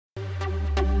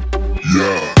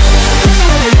Yeah.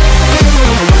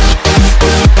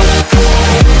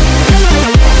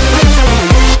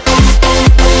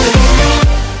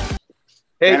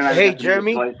 Hey,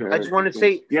 Jeremy. I just want to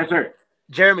say, yes, sir.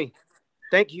 Jeremy,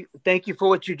 thank you for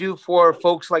what you do for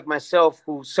folks like myself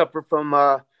who suffer from,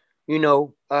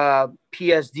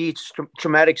 PSD,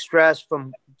 traumatic stress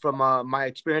from my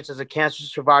experience as a cancer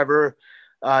survivor,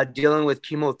 dealing with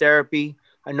chemotherapy.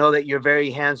 I know that you're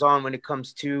very hands on when it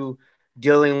comes to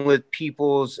dealing with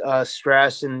people's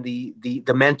stress and the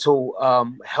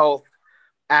mental health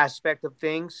aspect of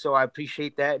things. So I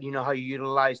appreciate that. You know how you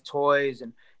utilize toys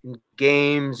and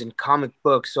games and comic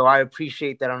books. So I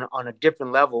appreciate that on a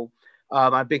different level.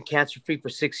 I've been cancer free for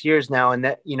 6 years now, and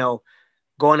that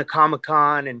going to Comic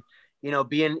Con and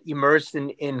being immersed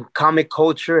in comic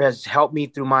culture has helped me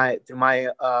through my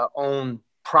own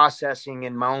processing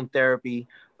and my own therapy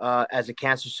as a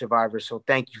cancer survivor. So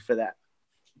thank you for that.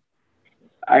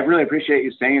 I really appreciate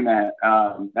you saying that.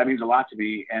 That means a lot to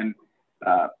me. And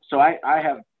so I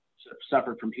have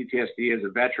suffered from PTSD as a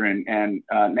veteran, and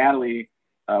Natalie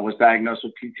was diagnosed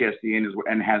with PTSD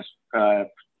and has,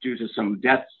 due to some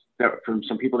deaths from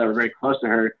some people that were very close to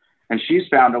her, and she's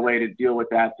found a way to deal with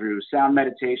that through sound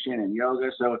meditation and yoga.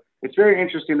 So it's very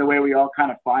interesting the way we all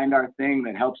kind of find our thing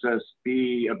that helps us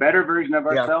be a better version of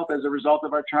ourselves as a result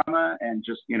of our trauma, and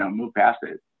just, move past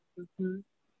it. Mm-hmm.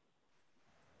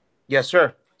 Yes,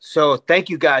 sir. So thank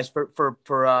you guys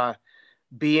for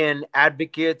being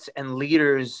advocates and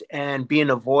leaders and being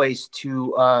a voice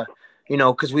to,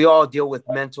 because we all deal with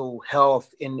mental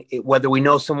health whether we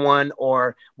know someone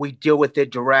or we deal with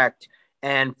it direct.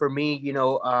 And for me,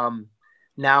 now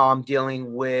I'm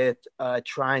dealing with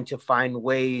trying to find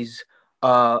ways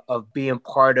of being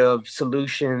part of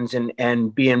solutions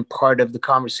and being part of the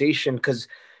conversation. Because,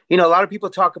 a lot of people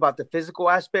talk about the physical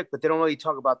aspect, but they don't really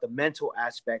talk about the mental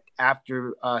aspect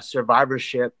after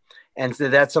survivorship. And so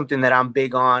that's something that I'm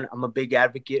big on. I'm a big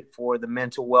advocate for the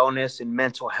mental wellness and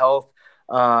mental health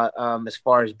as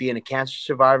far as being a cancer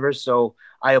survivor. So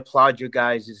I applaud your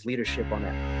guys' leadership on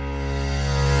that.